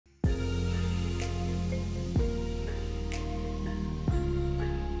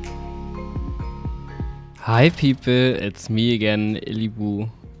Hi people, it's me again, Illibu.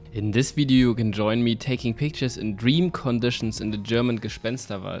 In this video you can join me taking pictures in dream conditions in the German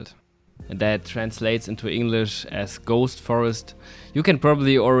Gespensterwald. And that translates into English as ghost forest. You can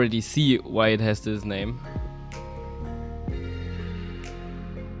probably already see why it has this name.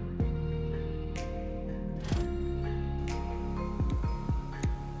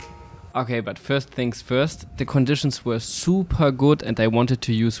 Okay, but first things first, the conditions were super good and I wanted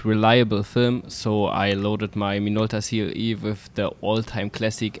to use reliable film, so I loaded my Minolta CLE with the all-time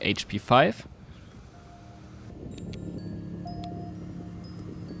classic HP5.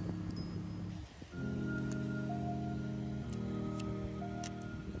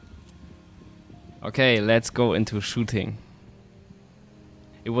 Okay, let's go into shooting.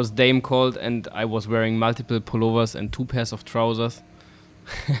 It was damn cold and I was wearing multiple pullovers and 2 pairs of trousers.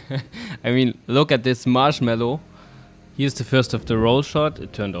 I mean, look at this marshmallow. Here's the first of the roll shot.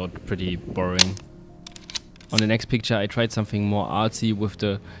 It turned out pretty boring. On the next picture I tried something more artsy with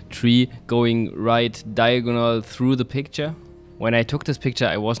the tree going right diagonal through the picture. When I took this picture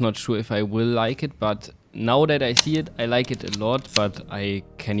I was not sure if I will like it, but now that I see it I like it a lot, but I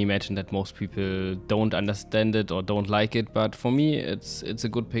can imagine that most people don't understand it or don't like it, but for me it's a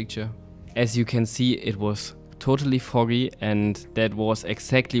good picture. As you can see, it was totally foggy and that was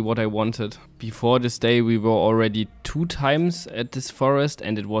exactly what I wanted. Before this day we were already 2 times at this forest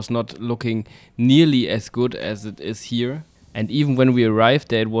and it was not looking nearly as good as it is here. And even when we arrived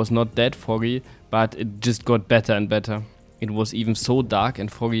there it was not that foggy, but it just got better and better. It was even so dark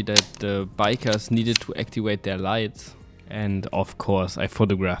and foggy that the bikers needed to activate their lights. And of course I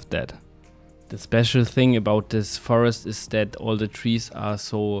photographed that. The special thing about this forest is that all the trees are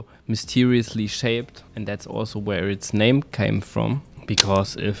so mysteriously shaped, and that's also where its name came from.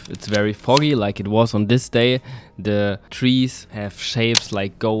 Because if it's very foggy like it was on this day, the trees have shapes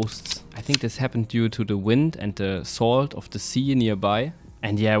like ghosts. I think this happened due to the wind and the salt of the sea nearby.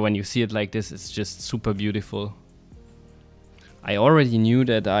 And yeah, when you see it like this, it's just super beautiful. I already knew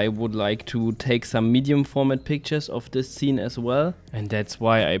that I would like to take some medium format pictures of this scene as well, and that's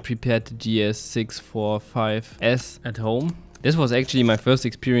why I prepared the GS645S at home. This was actually my first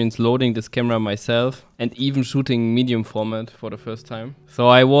experience loading this camera myself and even shooting medium format for the first time. So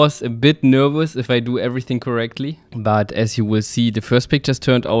I was a bit nervous if I do everything correctly, but as you will see, the first pictures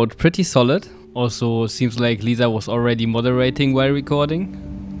turned out pretty solid. Also seems like Lisa was already moderating while recording.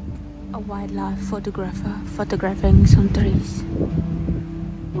 A wildlife photographer photographing some trees.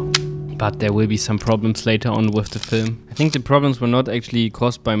 But there will be some problems later on with the film. I think the problems were not actually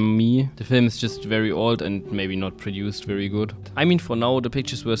caused by me. The film is just very old and maybe not produced very good. I mean, for now the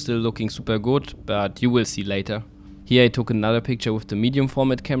pictures were still looking super good, but you will see later. Here I took another picture with the medium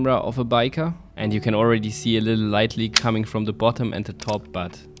format camera of a biker, and you can already see a little light leak coming from the bottom and the top,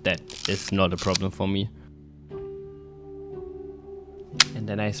 but that is not a problem for me. And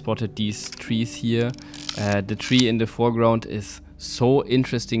then I spotted these trees here. The tree in the foreground is so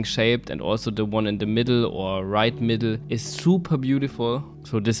interesting shaped, and also the one in the middle or right middle is super beautiful.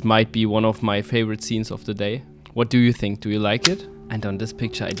 So this might be one of my favorite scenes of the day. What do you think? Do you like it? And on this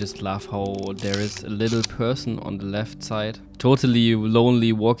picture I just love how there is a little person on the left side, totally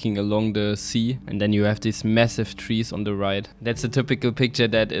lonely walking along the sea, and then you have these massive trees on the right. That's a typical picture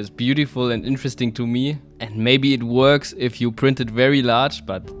that is beautiful and interesting to me, and maybe it works if you print it very large,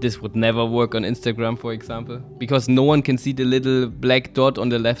 but this would never work on Instagram, for example, because no one can see the little black dot on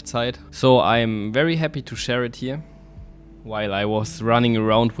the left side. So I'm very happy to share it here. While I was running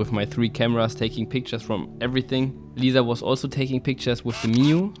around with my 3 cameras taking pictures from everything, Lisa was also taking pictures with the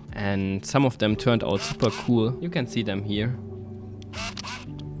Mio, and some of them turned out super cool. You can see them here.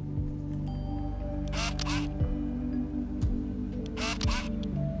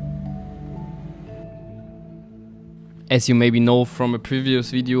 As you maybe know from a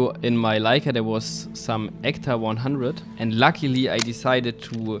previous video, in my Leica there was some Ektar 100, and luckily I decided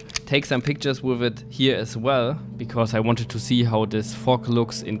to take some pictures with it here as well, because I wanted to see how this fog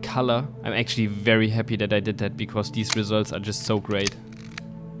looks in color. I'm actually very happy that I did that, because these results are just so great.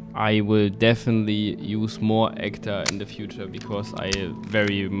 I will definitely use more Ektar in the future, because I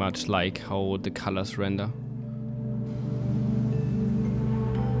very much like how the colors render.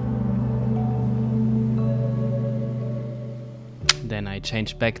 Then I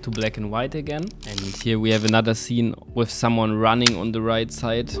changed back to black and white again, and here we have another scene with someone running on the right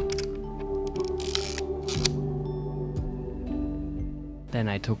side. Then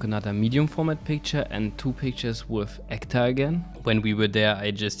I took another medium format picture and 2 pictures with Ekta again. When we were there,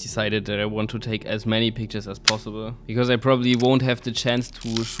 I just decided that I want to take as many pictures as possible, because I probably won't have the chance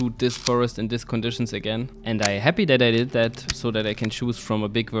to shoot this forest in these conditions again. And I'm happy that I did that, so that I can choose from a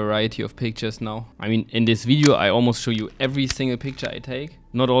big variety of pictures now. I mean, in this video I almost show you every single picture I take.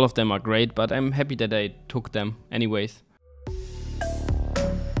 Not all of them are great, but I'm happy that I took them anyways.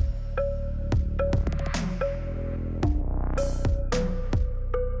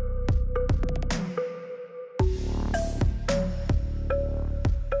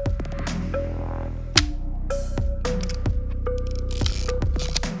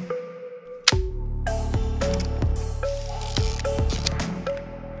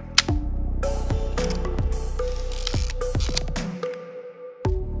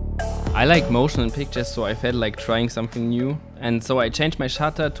 I like motion in pictures, so I felt like trying something new. And so I changed my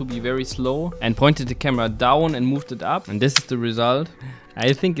shutter to be very slow and pointed the camera down and moved it up. And this is the result.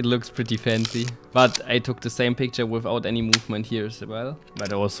 I think it looks pretty fancy. But I took the same picture without any movement here as well.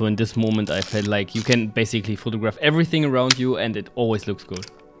 But also in this moment I felt like you can basically photograph everything around you and it always looks good.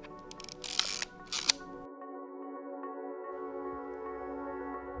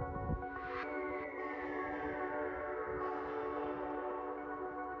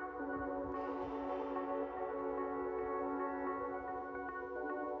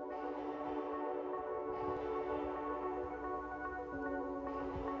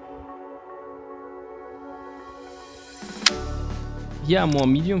 Here are more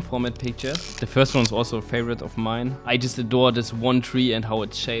medium format pictures. The first one is also a favorite of mine. I just adore this one tree and how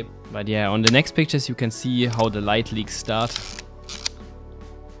it's shaped. But yeah, on the next pictures you can see how the light leaks start.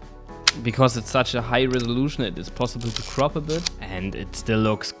 Because it's such a high resolution, it is possible to crop a bit and it still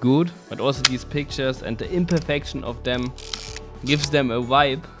looks good. But also these pictures and the imperfection of them gives them a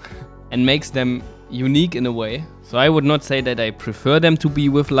vibe and makes them unique in a way. So I would not say that I prefer them to be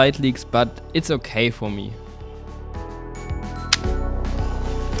with light leaks, but it's okay for me.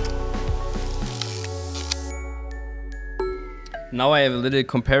 Now I have a little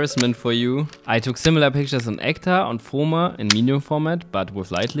comparison for you. I took similar pictures on Ekta, on Froma in medium format, but with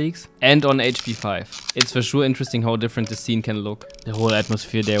light leaks, and on HP5. It's for sure interesting how different the scene can look. The whole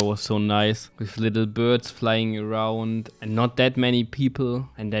atmosphere there was so nice, with little birds flying around and not that many people,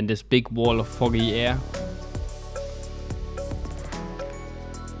 and then this big wall of foggy air.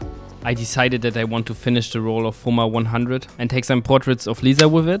 I decided that I want to finish the roll of Froma 100 and take some portraits of Lisa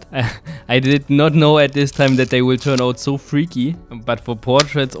with it. I did not know at this time that they will turn out so freaky, but for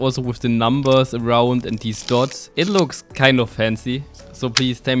portraits also with the numbers around and these dots, it looks kind of fancy. So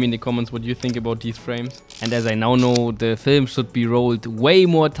please tell me in the comments what you think about these frames. And as I now know, the film should be rolled way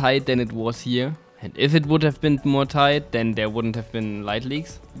more tight than it was here. And if it would have been more tight, then there wouldn't have been light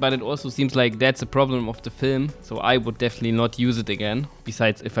leaks. But it also seems like that's a problem of the film, so I would definitely not use it again.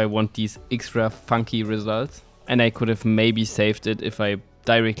 Besides, if I want these extra funky results. And I could have maybe saved it if I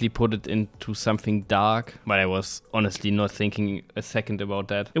directly put it into something dark. But I was honestly not thinking a second about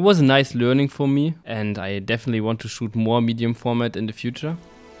that. It was a nice learning for me, and I definitely want to shoot more medium format in the future.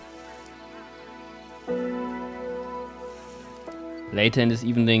 Later in this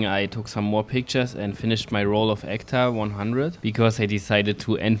evening I took some more pictures and finished my roll of Ekta 100 because I decided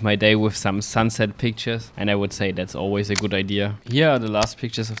to end my day with some sunset pictures, and I would say that's always a good idea. Here are the last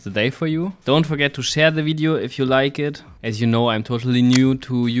pictures of the day for you. Don't forget to share the video if you like it. As you know, I'm totally new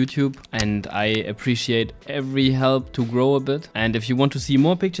to YouTube and I appreciate every help to grow a bit. And if you want to see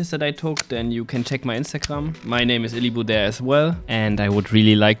more pictures that I took, then you can check my Instagram. My name is Ilibu there as well, and I would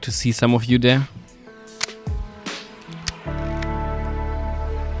really like to see some of you there.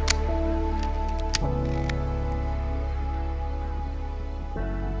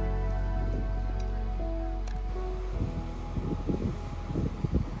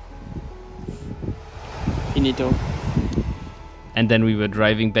 Finito. And then we were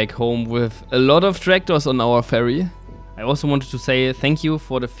driving back home with a lot of tractors on our ferry. I also wanted to say thank you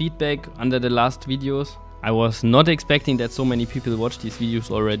for the feedback under the last videos. I was not expecting that so many people watch these videos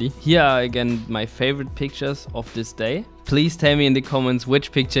already. Here are again my favorite pictures of this day. Please tell me in the comments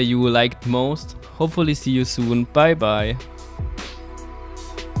which picture you liked most. Hopefully see you soon. Bye bye.